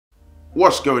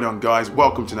What's going on, guys?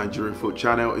 Welcome to Nigerian Food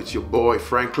Channel. It's your boy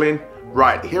Franklin.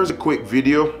 Right, here's a quick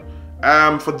video.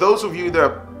 For those of you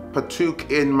that partook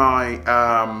in my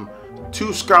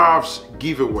 2 scarves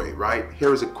giveaway, right?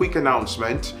 Here is a quick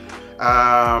announcement.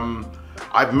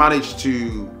 I've managed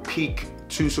to pick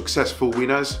 2 successful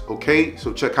winners. Okay,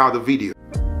 so check out the video.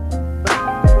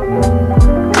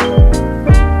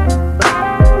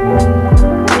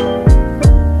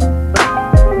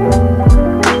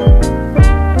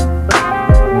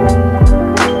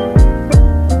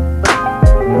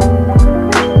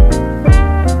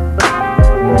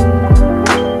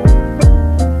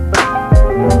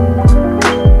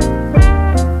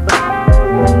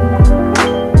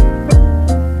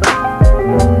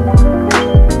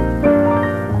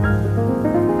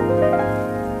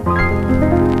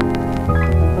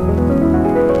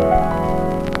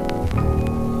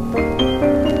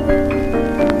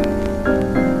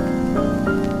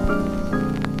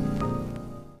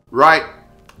 Right,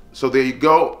 so there you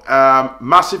go.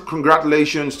 Massive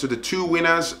congratulations to the 2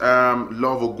 winners,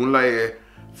 Love Ogunlaye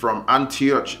from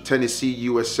Antioch, Tennessee,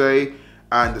 USA,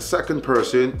 and the second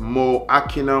person, Mo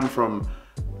Akinam from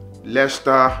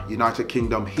Leicester, United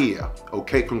Kingdom here.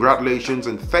 Okay, congratulations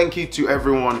and thank you to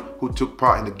everyone who took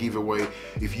part in the giveaway.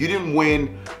 If you didn't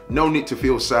win, no need to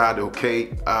feel sad,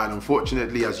 okay? And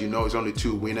unfortunately, as you know, it's only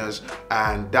 2 winners,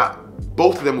 and that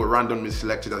both of them were randomly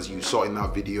selected, as you saw in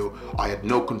that video. I had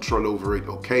no control over it,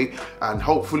 okay? And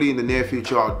hopefully in the near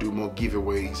future, I'll do more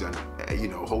giveaways, and you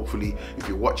know, hopefully if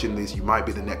you're watching this, you might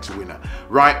be the next winner.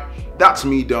 Right, that's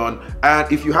me done.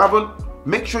 And if you haven't,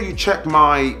 make sure you check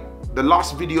the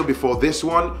last video before this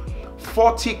one,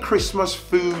 40 Christmas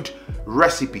food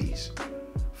recipes.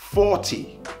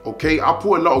 40, okay? I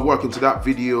put a lot of work into that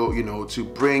video, you know, to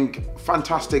bring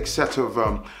fantastic set of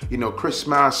you know,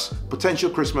 potential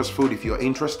Christmas food. If you're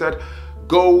interested,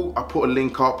 I put a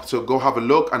link up, so go have a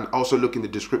look, and also look in the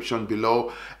description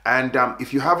below. And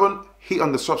if you haven't, hit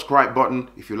on the subscribe button.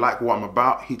 If you like what I'm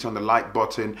about, hit on the like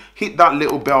button, hit that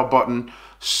little bell button,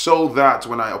 so that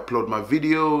when I upload my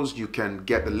videos, you can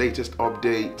get the latest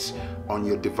updates on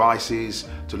your devices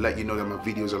to let you know that my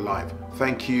videos are live.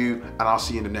 Thank you, and I'll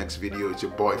see you in the next video. It's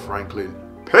your boy Franklin.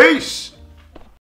 Peace!